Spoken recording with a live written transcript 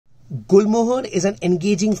Gulmohar is an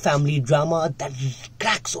engaging family drama that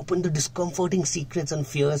cracks open the discomforting secrets and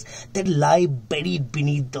fears that lie buried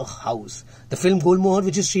beneath the house. The film Gulmohar,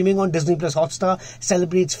 which is streaming on Disney Plus Hotstar,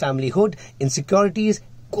 celebrates familyhood, insecurities,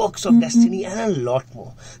 quirks of destiny, and a lot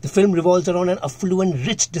more. The film revolves around an affluent,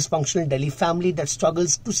 rich, dysfunctional Delhi family that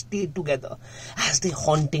struggles to stay together as the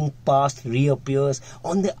haunting past reappears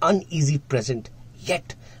on the uneasy present,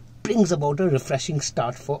 yet brings about a refreshing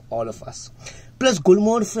start for all of us. Plus,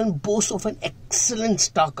 Gulmohar film boasts of an excellent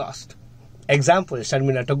star cast. Example,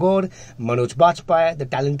 Sharmila Tagore, Manoj Bajpayee, the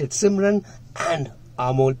talented Simran, and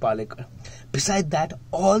Amol Palekar. Besides that,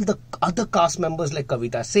 all the other cast members like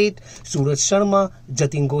Kavita Seth, Suraj Sharma,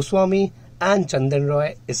 Jatin Goswami, and Chandan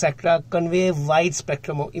Roy, etc. convey a wide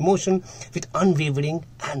spectrum of emotion with unwavering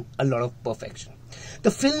and a lot of perfection. The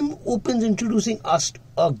film opens introducing us to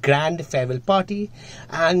a grand farewell party,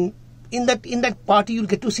 and in that party you'll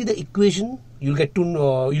get to see the equation. You'll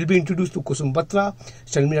be introduced to Kusum Batra,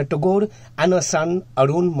 Sharmila Tagore, and her son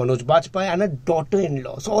Arun, Manoj Bajpayee, and a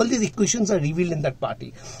daughter-in-law. So all these equations are revealed in that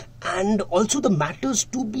party. And also the matters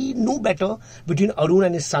to be no better between Arun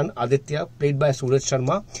and his son Aditya, played by Suraj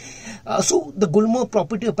Sharma. So the Gulmohar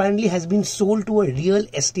property apparently has been sold to a real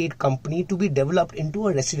estate company to be developed into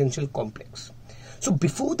a residential complex. So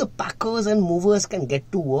before the packers and movers can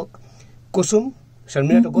get to work, Kusum,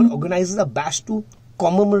 Sharmila Tagore, organizes a bash to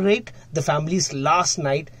commemorate the family's last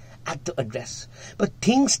night at the address. But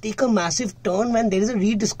things take a massive turn when there is a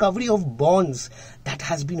rediscovery of bonds that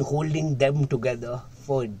has been holding them together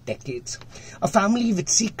for decades. A family with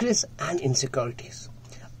secrets and insecurities.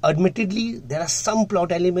 Admittedly, there are some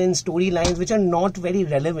plot elements, storylines which are not very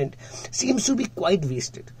relevant, seems to be quite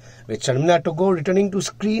wasted. With Sharmila Tagore returning to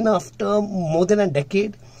screen after more than a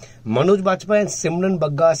decade, Manoj Bajpayee and Simran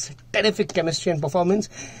Bagga's terrific chemistry and performance,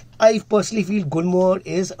 I personally feel Gulmohar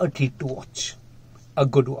is a treat to watch. A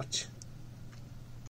good watch.